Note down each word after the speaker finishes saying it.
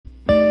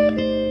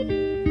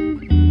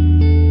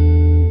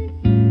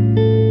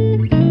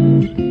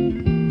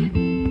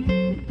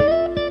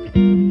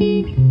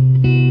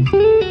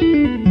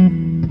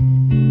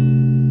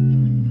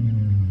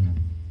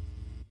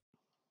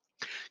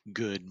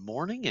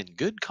and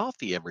good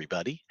coffee,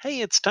 everybody. Hey,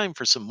 it's time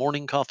for some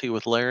morning coffee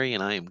with Larry,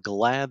 and I am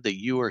glad that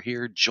you are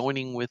here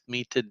joining with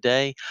me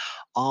today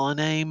on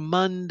a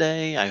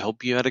Monday. I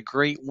hope you had a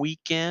great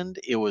weekend.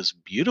 It was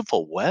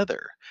beautiful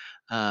weather,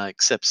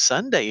 except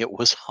Sunday it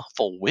was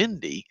awful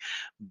windy.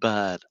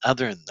 But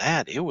other than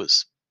that, it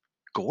was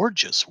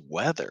gorgeous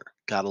weather.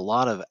 Got a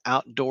lot of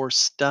outdoor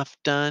stuff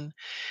done,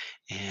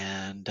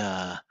 and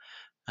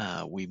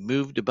we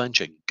moved a bunch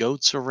of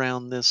goats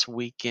around this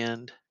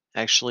weekend.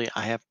 Actually,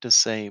 I have to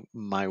say,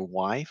 my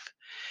wife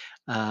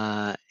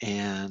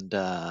and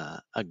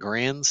a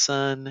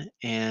grandson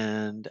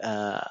and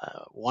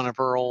one of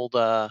her old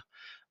or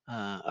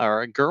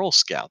a Girl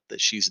Scout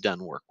that she's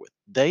done work with.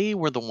 They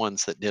were the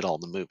ones that did all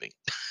the moving.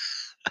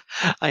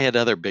 I had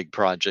other big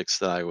projects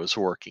that I was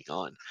working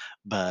on,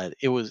 but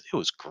it was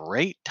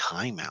great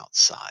time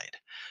outside.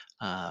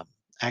 Um,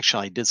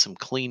 Actually, I did some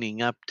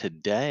cleaning up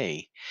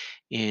today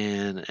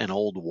in an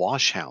old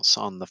wash house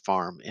on the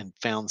farm and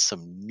found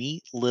some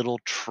neat little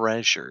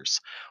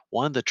treasures.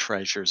 One of the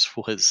treasures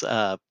was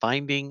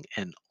finding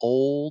an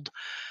old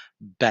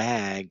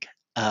bag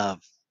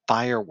of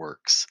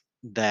fireworks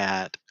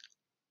that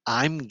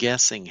I'm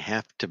guessing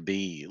have to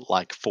be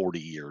like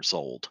 40 years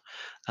old.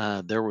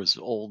 There was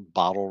old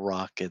bottle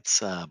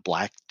rockets,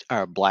 Black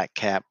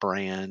Cat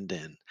brand,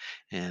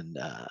 and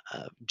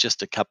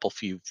just a couple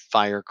few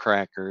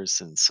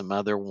firecrackers and some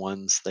other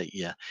ones that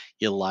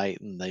you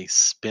light and they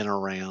spin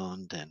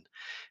around and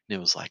it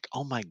was like,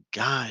 oh my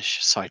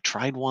gosh! So I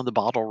tried one of the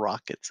bottle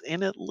rockets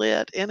and it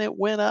lit and it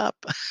went up.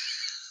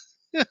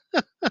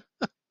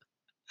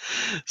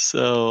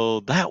 So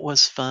that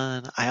was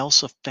fun. I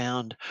also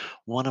found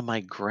one of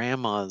my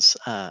grandma's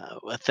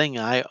a thing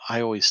I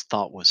always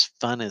thought was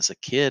fun as a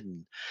kid,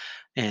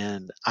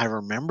 and I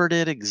remembered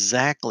it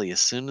exactly as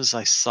soon as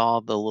I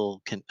saw the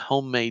little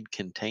homemade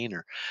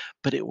container.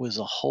 But it was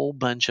a whole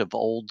bunch of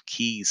old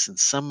keys, and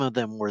some of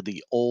them were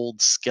the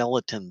old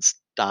skeleton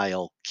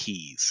style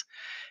keys.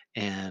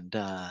 And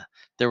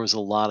there was a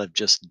lot of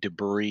just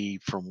debris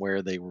from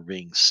where they were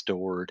being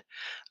stored,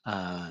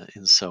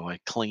 and so I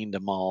cleaned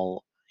them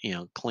all,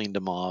 cleaned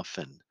them off,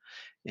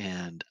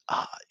 and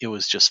it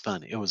was just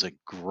fun. It was a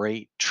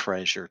great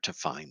treasure to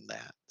find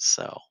that.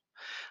 So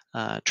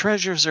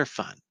treasures are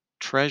fun.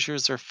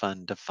 Treasures are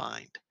fun to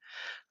find.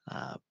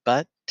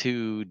 But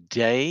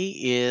today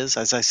is,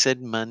 as I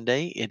said,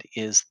 Monday. It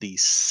is the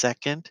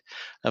 2nd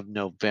of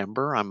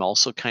November. I'm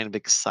also kind of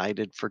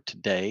excited for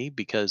today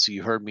because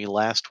you heard me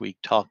last week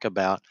talk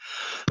about,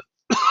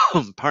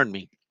 pardon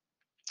me,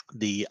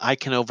 the I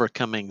Can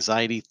Overcome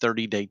Anxiety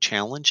 30-day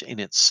challenge, and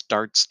it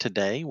starts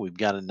today. We've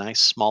got a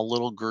nice small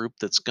little group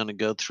that's going to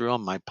go through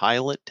on my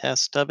pilot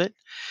test of it,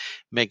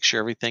 make sure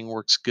everything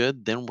works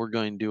good. Then we're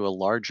going to do a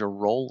larger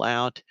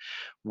rollout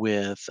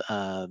with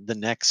the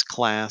next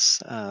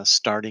class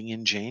starting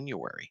in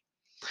January.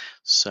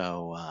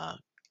 So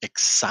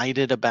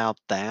excited about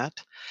that.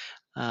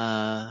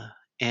 Uh,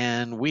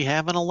 and we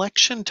have an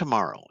election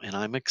tomorrow, and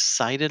I'm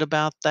excited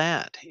about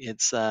that.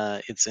 It's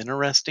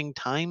interesting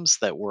times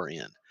that we're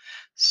in.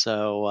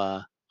 So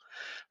uh,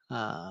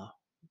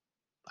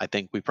 I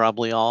think we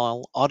probably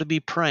all ought to be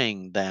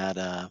praying that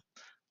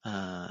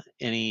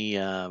any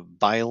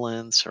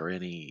violence or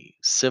any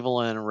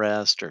civil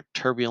unrest or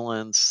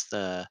turbulence,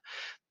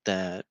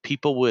 that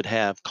people would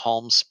have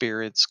calm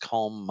spirits,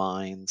 calm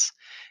minds,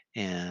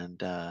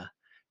 and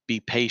be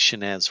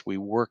patient as we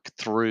work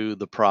through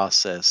the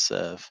process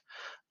of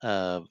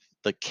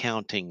the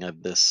counting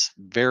of this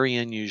very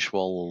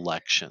unusual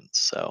election.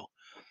 So,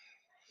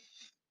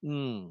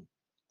 mm,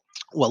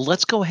 well,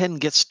 let's go ahead and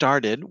get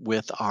started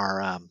with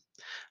our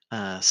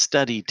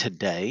study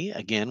today.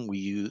 Again,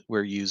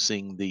 we're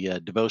using the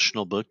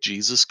devotional book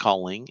Jesus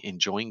Calling,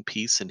 Enjoying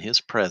Peace in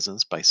His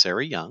Presence by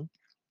Sarah Young.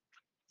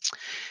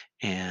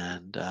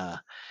 And uh,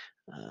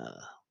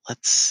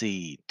 let's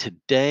see.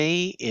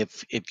 Today,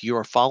 if you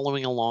are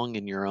following along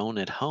in your own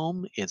at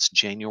home, it's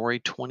January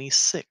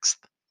 26th.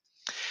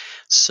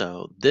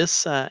 So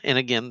this, and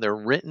again, they're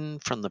written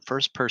from the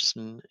first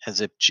person as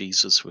if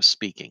Jesus was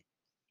speaking.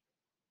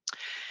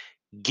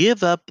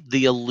 Give up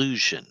the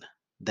illusion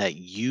that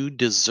you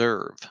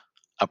deserve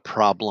a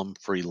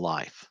problem-free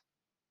life.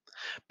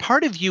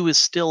 Part of you is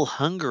still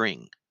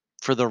hungering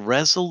for the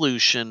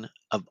resolution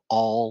of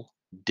all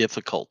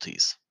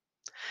difficulties.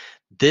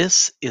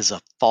 This is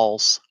a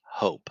false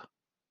hope.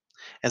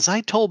 As I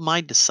told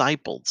my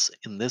disciples,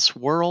 in this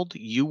world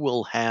you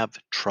will have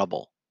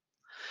trouble.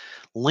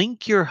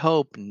 Link your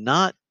hope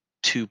not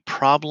to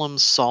problem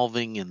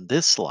solving in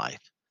this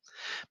life,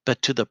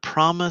 but to the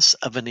promise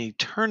of an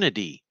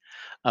eternity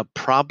of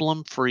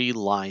problem free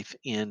life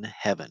in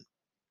heaven.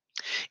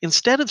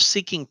 Instead of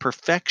seeking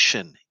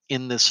perfection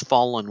in this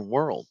fallen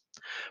world,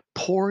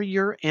 pour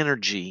your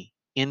energy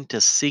into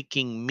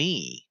seeking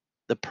me,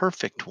 the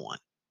perfect one.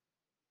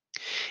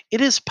 It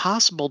is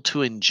possible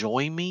to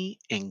enjoy me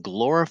and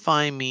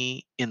glorify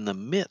me in the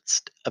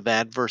midst of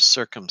adverse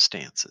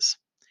circumstances.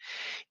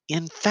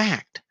 In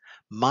fact,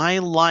 my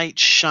light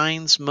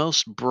shines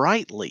most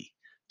brightly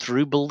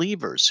through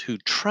believers who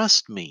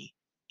trust me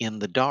in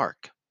the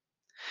dark.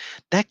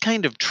 That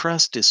kind of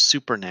trust is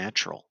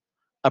supernatural,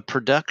 a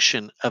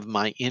production of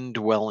my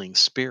indwelling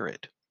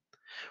spirit.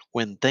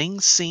 When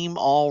things seem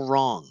all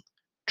wrong,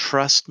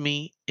 trust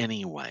me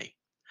anyway.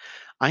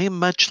 I am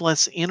much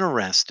less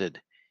interested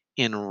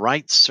in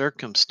right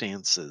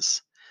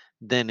circumstances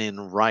than in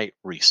right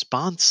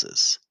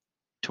responses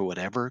to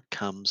whatever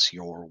comes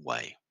your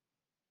way.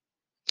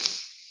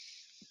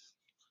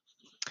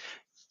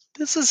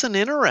 This is an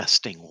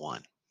interesting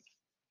one,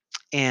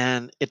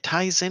 and it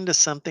ties into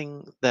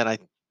something that I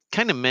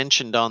kind of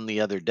mentioned on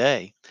the other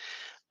day,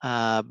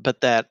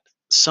 but that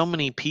so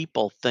many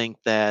people think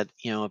that,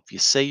 if you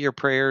say your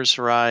prayers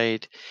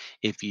right,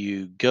 if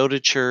you go to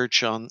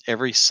church on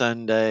every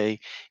Sunday,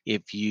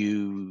 if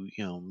you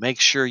make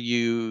sure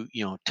you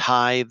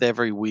tithe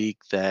every week,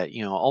 that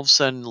all of a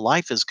sudden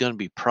life is going to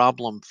be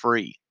problem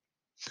free.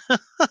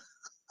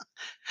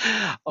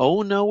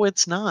 Oh no,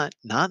 it's not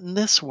in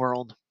this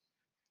world.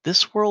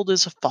 This world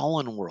is a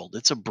fallen world.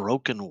 It's a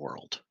broken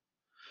world.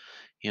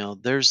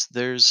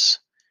 There's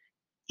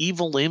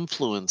evil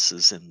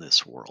influences in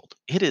this world.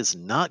 It is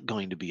not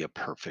going to be a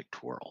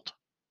perfect world.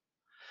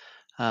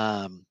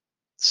 Um,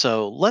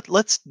 so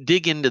let's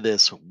dig into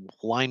this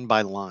line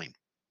by line.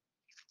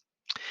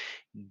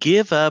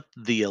 Give up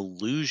the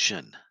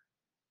illusion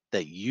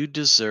that you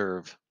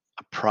deserve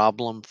a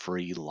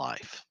problem-free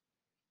life.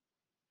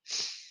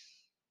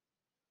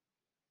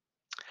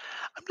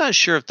 I'm not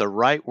sure if the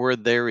right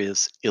word there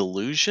is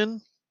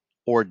illusion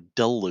or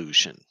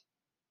delusion.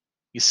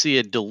 You see,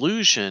 a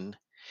delusion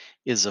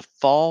is a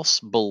false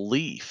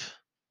belief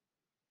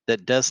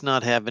that does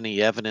not have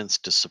any evidence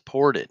to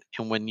support it.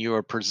 And when you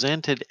are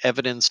presented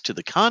evidence to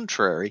the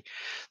contrary,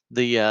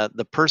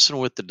 the person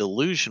with the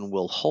delusion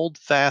will hold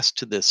fast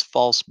to this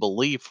false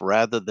belief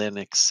rather than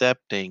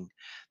accepting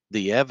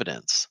the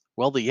evidence.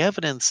 Well, the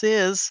evidence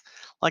is,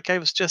 like I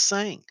was just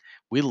saying,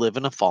 we live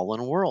in a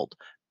fallen world.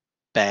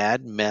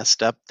 Bad,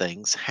 messed up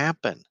things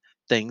happen.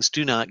 Things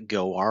do not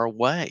go our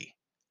way.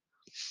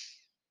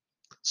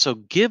 So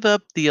give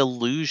up the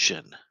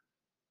illusion,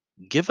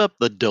 give up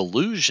the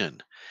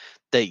delusion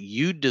that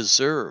you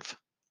deserve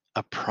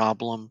a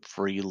problem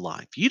free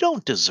life. You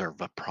don't deserve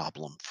a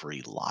problem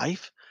free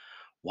life.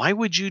 Why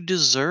would you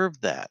deserve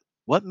that?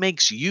 What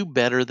makes you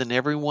better than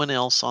everyone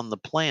else on the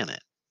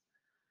planet?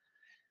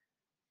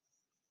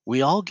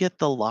 We all get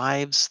the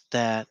lives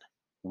that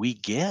we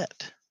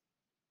get.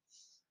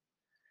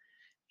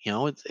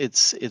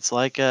 It's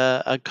like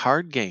a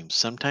card game.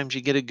 Sometimes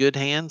you get a good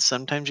hand,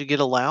 sometimes you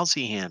get a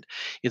lousy hand.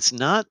 It's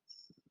not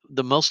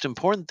The most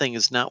important thing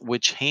is not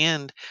which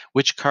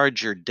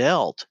cards you're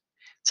dealt.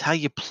 It's how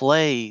you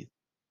play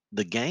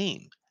the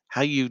game,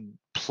 how you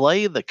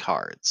play the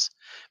cards,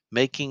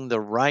 making the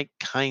right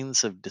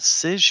kinds of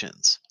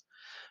decisions.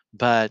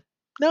 But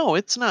no,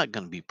 it's not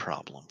going to be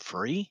problem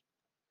free.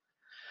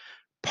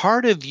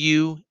 Part of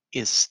you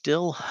is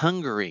still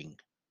hungering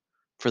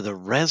for the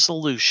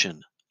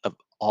resolution of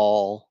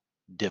all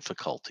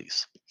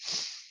difficulties.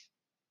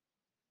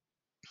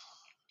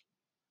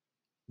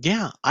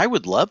 Yeah, I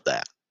would love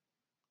that.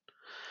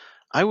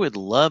 I would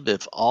love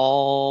if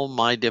all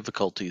my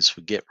difficulties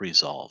would get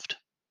resolved.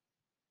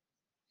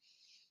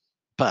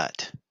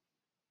 But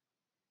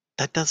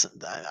that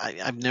doesn't,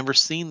 I've never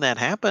seen that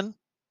happen.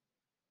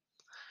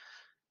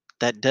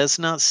 That does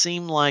not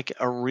seem like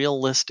a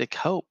realistic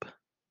hope.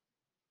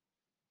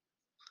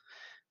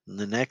 And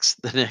the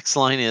next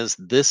line is,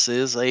 this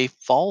is a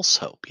false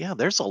hope. Yeah,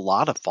 there's a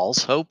lot of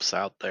false hopes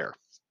out there.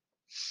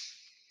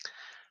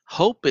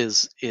 Hope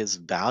is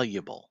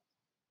valuable,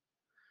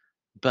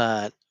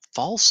 but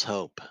false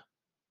hope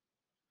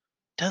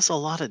does a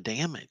lot of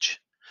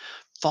damage.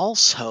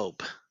 False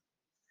hope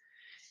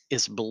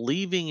is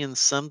believing in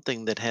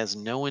something that has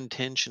no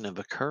intention of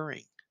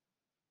occurring.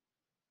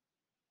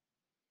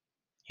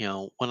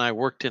 When I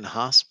worked in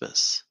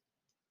hospice,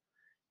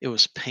 it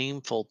was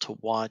painful to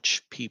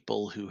watch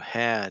people who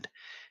had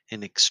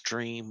an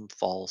extreme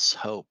false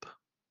hope.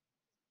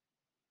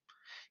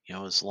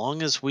 As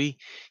long as we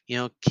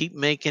keep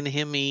making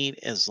him eat,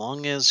 as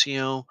long as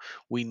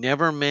we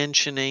never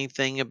mention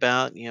anything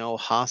about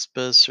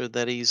hospice or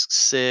that he's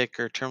sick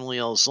or terminally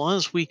ill, as long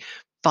as we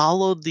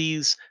follow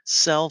these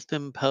self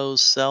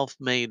imposed, self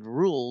made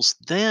rules,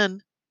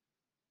 then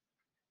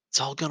it's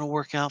all going to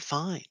work out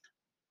fine.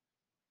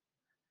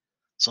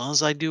 As long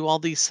as I do all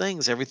these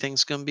things,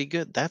 everything's going to be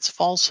good. That's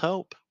false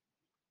hope.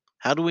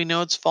 How do we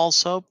know it's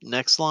false hope?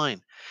 Next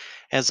line.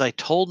 As I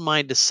told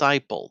my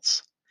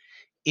disciples,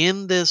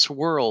 in this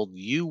world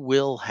you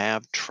will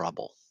have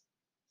trouble.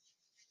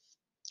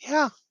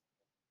 Yeah,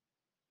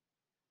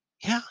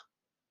 yeah,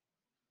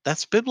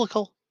 that's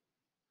biblical.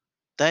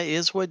 That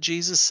is what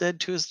Jesus said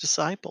to his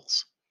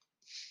disciples.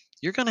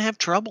 You're going to have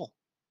trouble.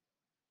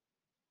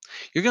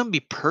 You're going to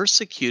be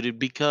persecuted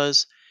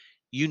because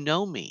you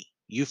know me,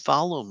 you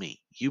follow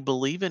me, you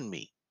believe in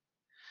me.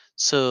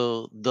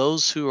 So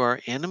those who are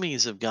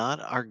enemies of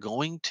God are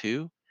going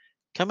to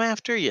come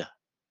after you.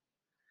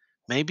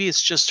 Maybe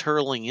it's just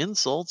hurling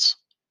insults.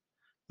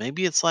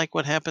 Maybe it's like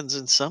what happens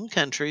in some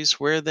countries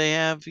where they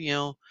have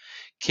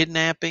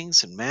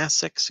kidnappings and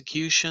mass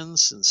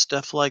executions and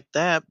stuff like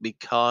that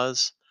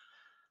because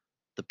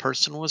the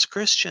person was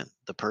Christian.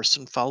 The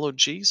person followed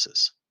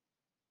Jesus.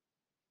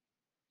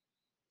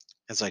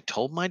 As I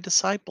told my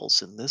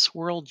disciples, in this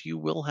world you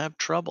will have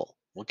trouble.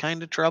 What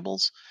kind of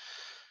troubles?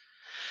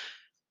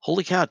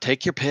 Holy cow,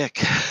 take your pick.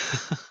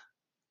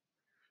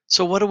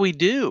 So, what do we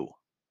do?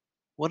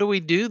 What do we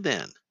do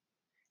then?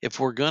 If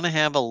we're going to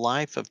have a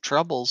life of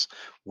troubles,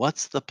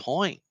 what's the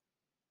point?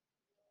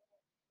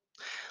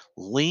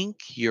 Link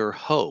your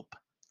hope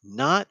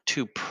not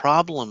to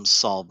problem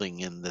solving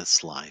in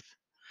this life,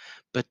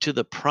 but to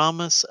the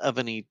promise of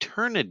an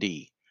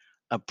eternity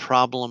of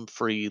problem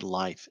free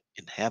life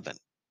in heaven.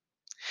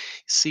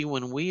 See,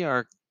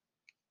 you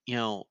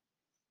know,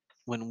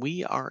 when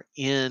we are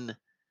in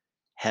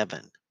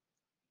heaven,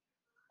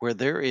 where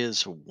there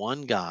is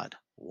one God,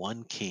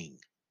 one King,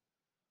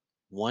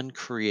 one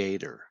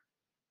Creator,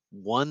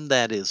 one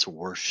that is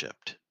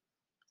worshiped,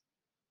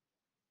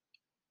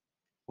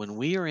 when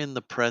we are in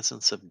the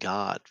presence of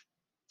God,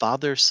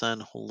 Father, Son,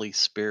 Holy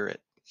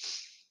Spirit,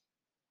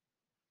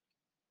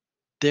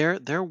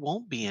 there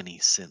won't be any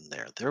sin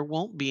there. There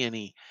won't be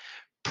any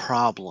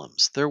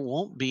problems. There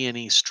won't be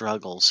any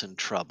struggles and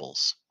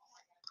troubles.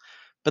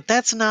 But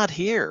that's not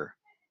here.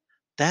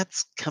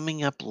 That's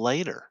coming up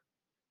later.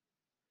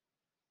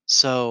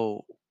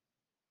 So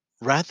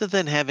rather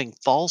than having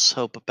false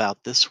hope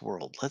about this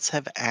world, let's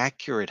have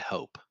accurate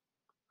hope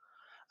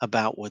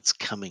about what's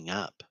coming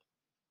up.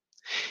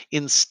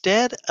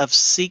 Instead of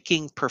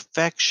seeking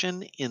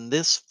perfection in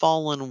this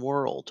fallen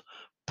world,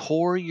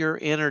 pour your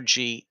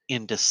energy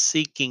into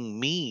seeking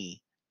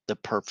me, the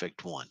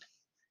perfect one.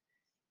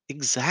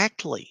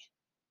 Exactly.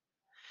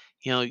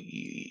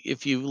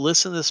 If you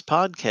listen to this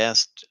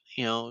podcast,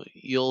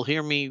 you'll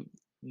hear me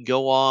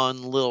go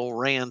on little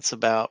rants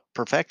about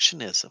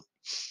perfectionism.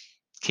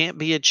 Can't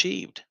be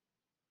achieved.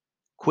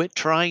 Quit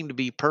trying to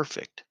be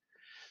perfect.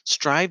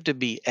 Strive to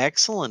be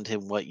excellent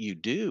in what you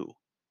do,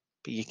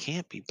 but you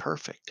can't be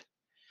perfect.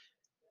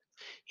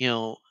 You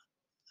know,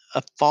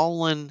 a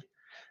fallen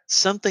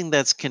something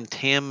that's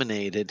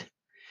contaminated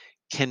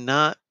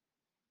cannot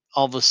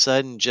all of a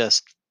sudden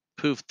just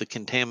poof, the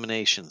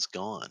contamination's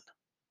gone.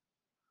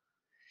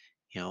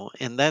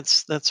 And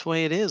that's the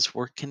way it is.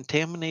 We're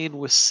contaminated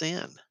with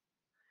sin.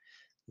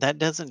 That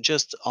doesn't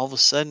just all of a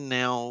sudden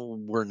now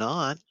we're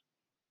not.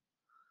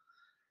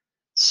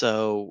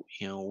 So,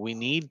 we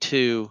need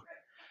to,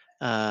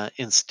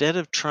 instead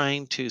of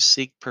trying to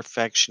seek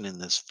perfection in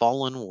this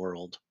fallen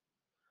world,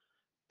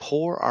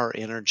 pour our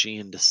energy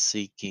into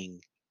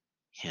seeking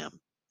Him,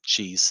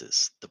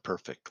 Jesus, the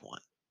perfect one.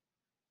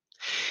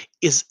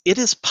 It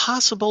is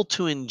possible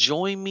to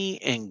enjoy me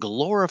and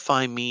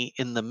glorify me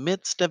in the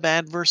midst of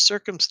adverse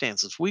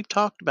circumstances. We've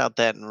talked about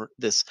that in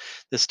this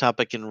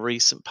topic in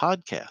recent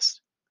podcasts.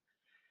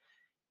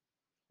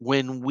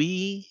 When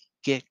we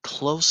get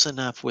close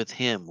enough with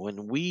Him,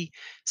 when we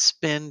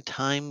spend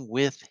time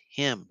with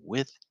Him,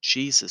 with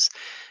Jesus,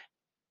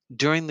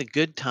 during the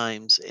good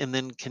times, and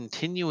then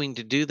continuing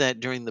to do that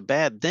during the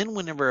bad, then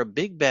whenever a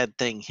big bad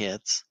thing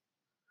hits,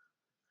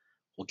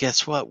 well,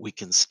 guess what? We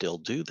can still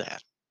do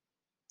that.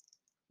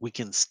 We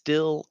can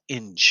still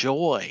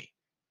enjoy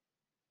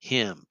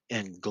Him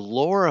and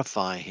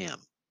glorify Him,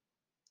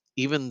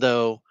 even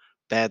though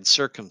bad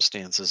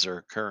circumstances are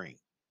occurring.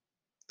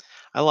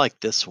 I like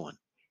this one.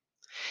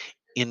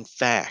 In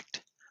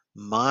fact,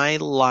 my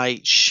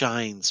light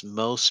shines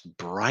most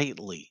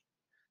brightly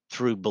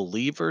through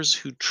believers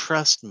who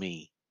trust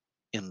me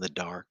in the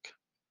dark.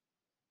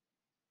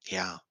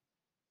 Yeah,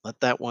 let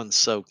that one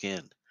soak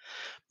in.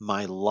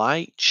 My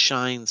light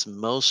shines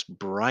most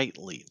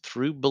brightly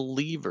through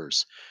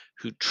believers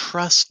who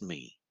trust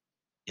me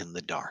in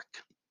the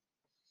dark.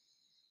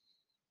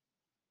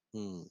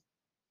 Hmm.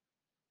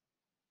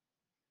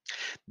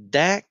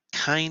 That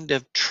kind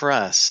of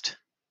trust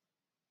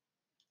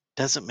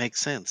doesn't make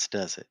sense,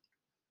 does it?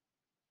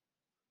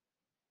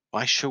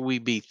 Why should we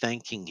be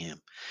thanking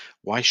Him?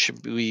 Why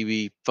should we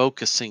be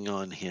focusing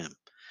on Him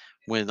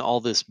when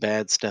all this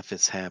bad stuff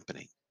is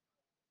happening?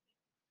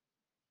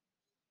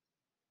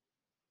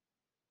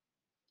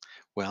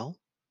 Well,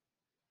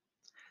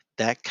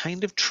 that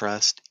kind of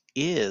trust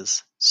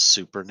is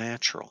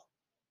supernatural,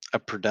 a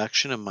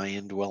production of my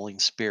indwelling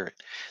spirit.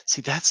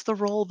 See, that's the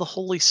role of the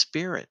Holy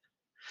Spirit.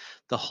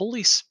 The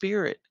Holy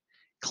Spirit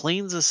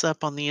cleans us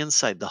up on the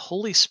inside. The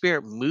Holy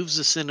Spirit moves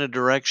us in a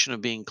direction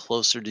of being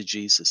closer to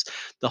Jesus.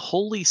 The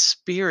Holy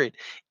Spirit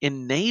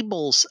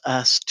enables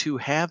us to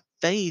have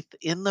faith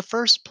in the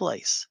first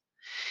place.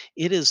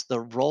 It is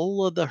the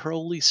role of the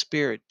Holy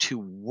Spirit to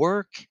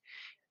work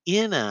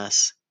in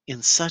us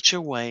in such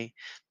a way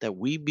that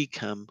we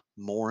become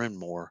more and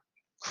more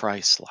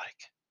Christ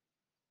like.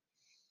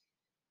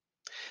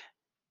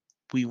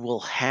 We will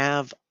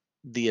have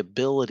the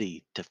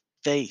ability to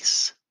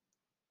face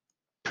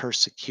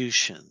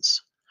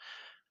persecutions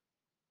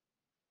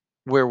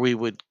where we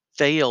would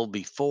fail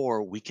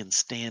before. We can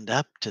stand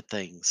up to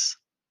things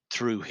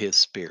through His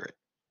Spirit.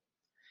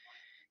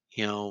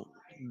 You know,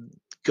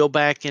 go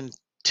back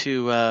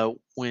into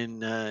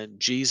when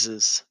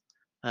Jesus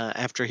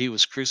after he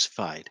was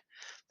crucified.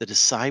 The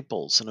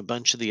disciples and a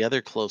bunch of the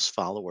other close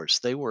followers,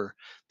 they were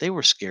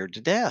scared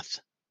to death.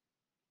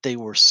 They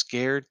were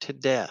scared to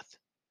death.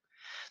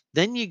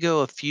 Then you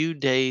go a few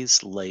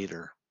days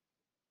later,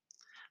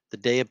 the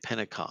day of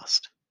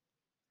Pentecost,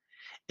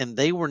 and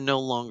they were no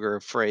longer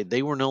afraid.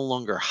 They were no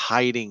longer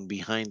hiding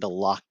behind a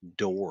locked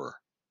door.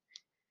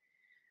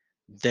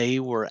 They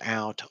were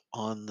out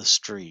on the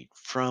street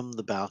from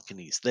the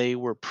balconies. They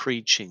were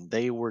preaching,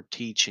 they were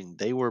teaching,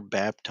 they were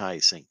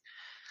baptizing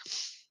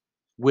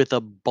with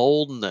a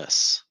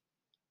boldness,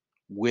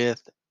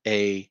 with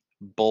a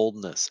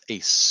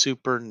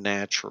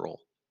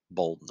supernatural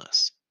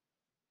boldness.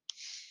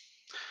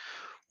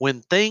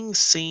 When things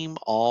seem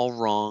all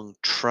wrong,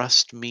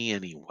 trust me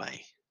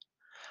anyway.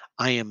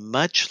 I am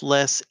much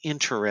less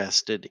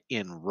interested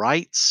in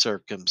right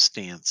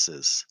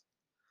circumstances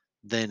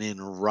than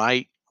in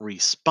right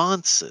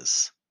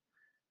responses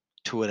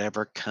to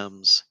whatever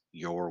comes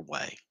your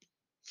way.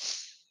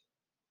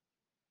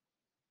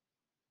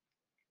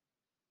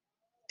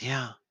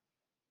 Yeah,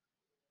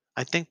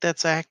 I think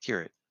that's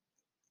accurate.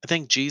 I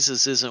think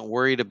Jesus isn't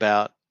worried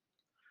about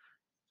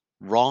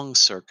wrong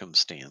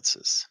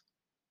circumstances.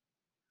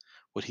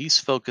 What he's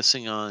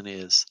focusing on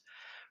is,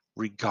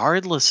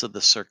 regardless of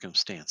the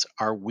circumstance,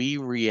 are we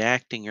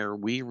reacting, are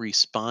we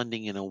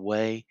responding in a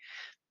way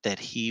that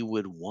he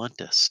would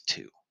want us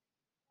to?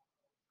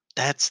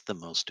 That's the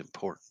most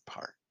important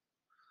part.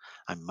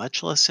 I'm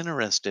much less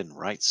interested in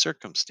right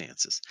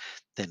circumstances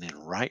than in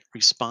right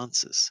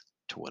responses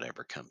to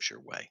whatever comes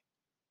your way.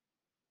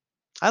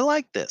 I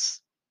like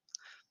this.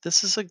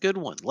 This is a good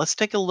one. Let's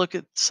take a look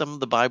at some of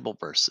the Bible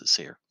verses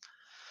here.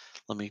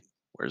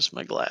 Where's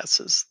my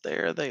glasses?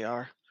 There they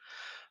are.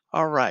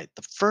 All right.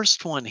 The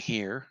first one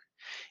here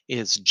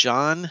is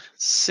John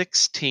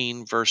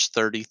 16, verse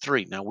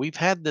 33. Now, we've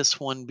had this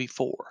one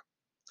before.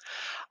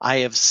 I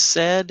have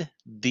said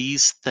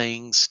these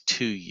things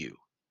to you,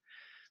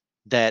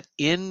 that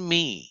in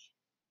me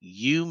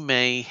you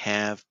may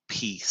have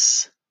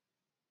peace.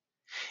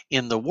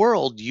 In the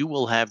world you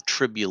will have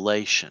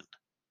tribulation,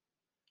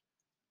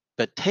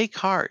 but take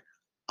heart,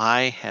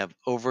 I have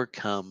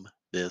overcome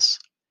this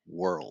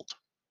world.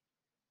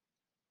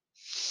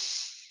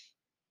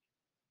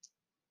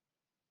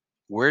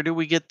 Where do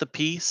we get the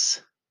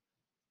peace?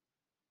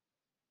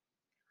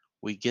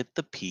 We get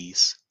the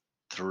peace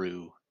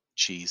through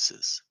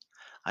Jesus.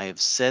 I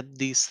have said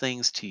these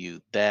things to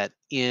you, that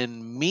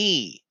in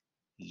me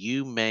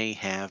you may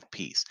have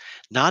peace.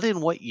 Not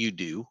in what you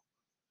do,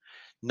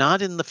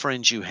 not in the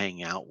friends you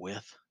hang out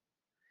with.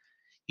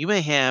 You may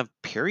have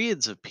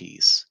periods of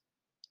peace,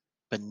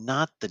 but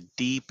not the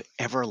deep,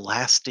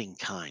 everlasting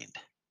kind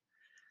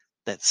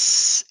that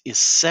is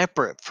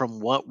separate from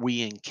what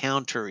we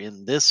encounter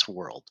in this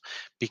world,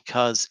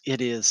 because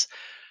it is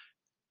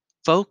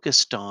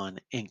focused on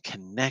and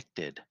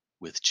connected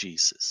with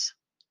Jesus.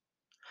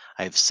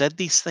 I have said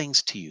these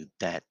things to you,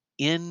 that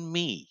in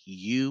me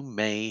you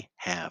may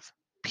have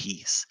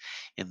peace.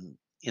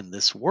 In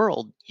this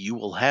world you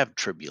will have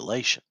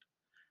tribulation,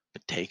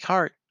 but take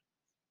heart,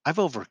 I've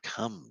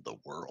overcome the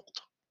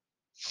world.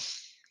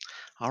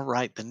 All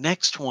right, the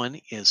next one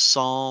is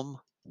Psalm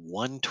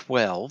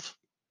 112,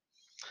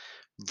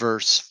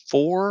 verse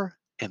 4,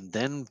 and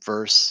then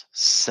verse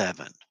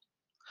 7.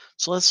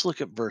 So let's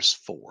look at verse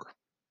 4.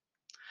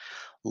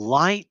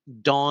 Light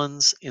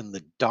dawns in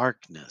the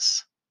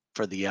darkness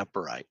for the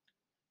upright.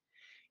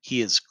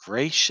 He is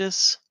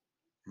gracious,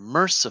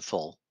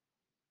 merciful,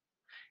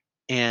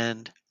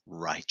 and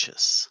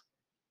righteous.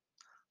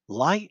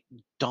 Light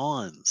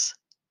dawns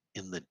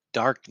in the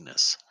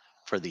darkness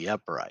for the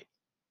upright.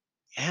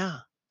 Yeah,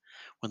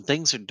 when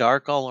things are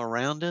dark all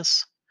around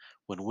us,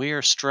 when we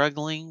are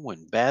struggling,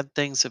 when bad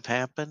things have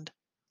happened,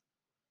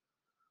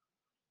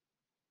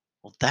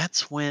 well,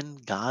 that's when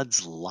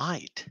God's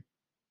light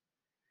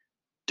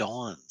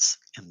dawns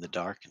in the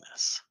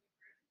darkness.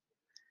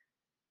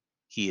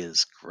 He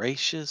is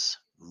gracious,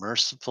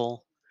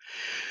 merciful,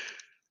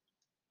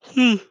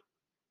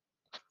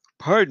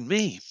 pardon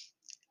me,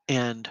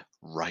 and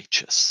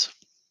righteous.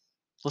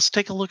 Let's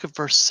take a look at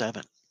verse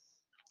 7.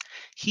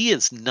 He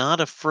is not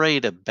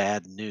afraid of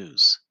bad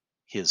news.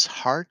 His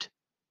heart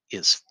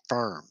is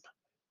firm,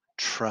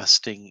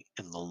 trusting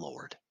in the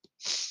Lord.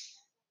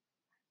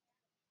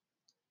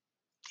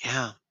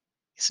 Yeah,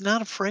 he's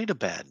not afraid of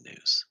bad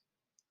news.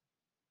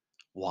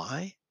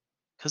 Why?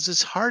 Because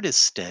his heart is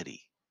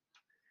steady.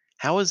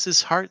 How is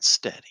his heart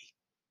steady?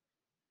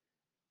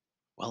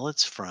 Well,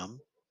 it's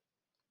from,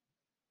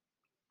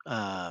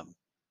 um,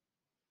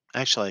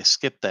 actually, I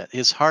skipped that.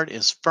 His heart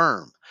is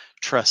firm,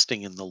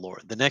 trusting in the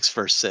Lord. The next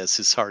verse says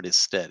his heart is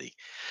steady.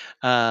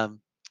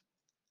 Um,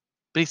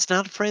 but he's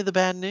not afraid of the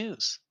bad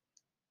news.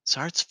 His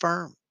heart's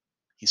firm.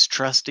 He's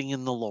trusting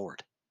in the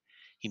Lord.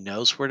 He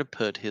knows where to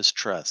put his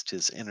trust,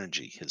 his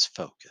energy, his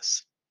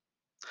focus.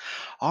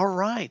 All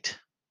right.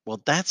 Well,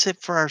 that's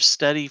it for our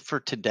study for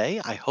today.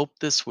 I hope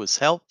this was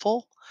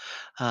helpful.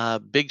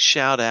 Big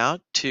shout out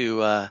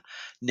to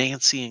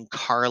Nancy and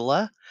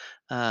Carla.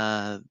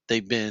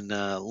 They've been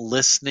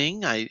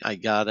listening. I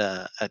got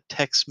a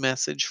text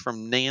message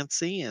from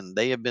Nancy, and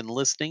they have been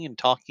listening and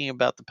talking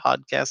about the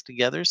podcast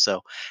together.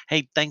 So,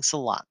 hey, thanks a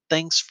lot.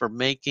 Thanks for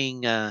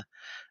making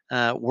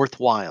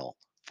worthwhile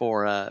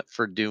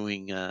for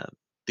doing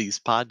these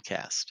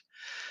podcasts.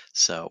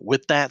 So,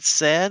 with that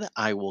said,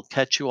 I will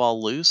cut you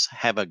all loose.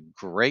 Have a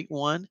great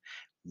one.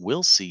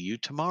 We'll see you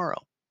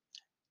tomorrow.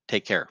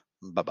 Take care.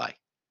 Bye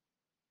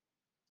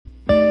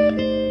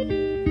bye.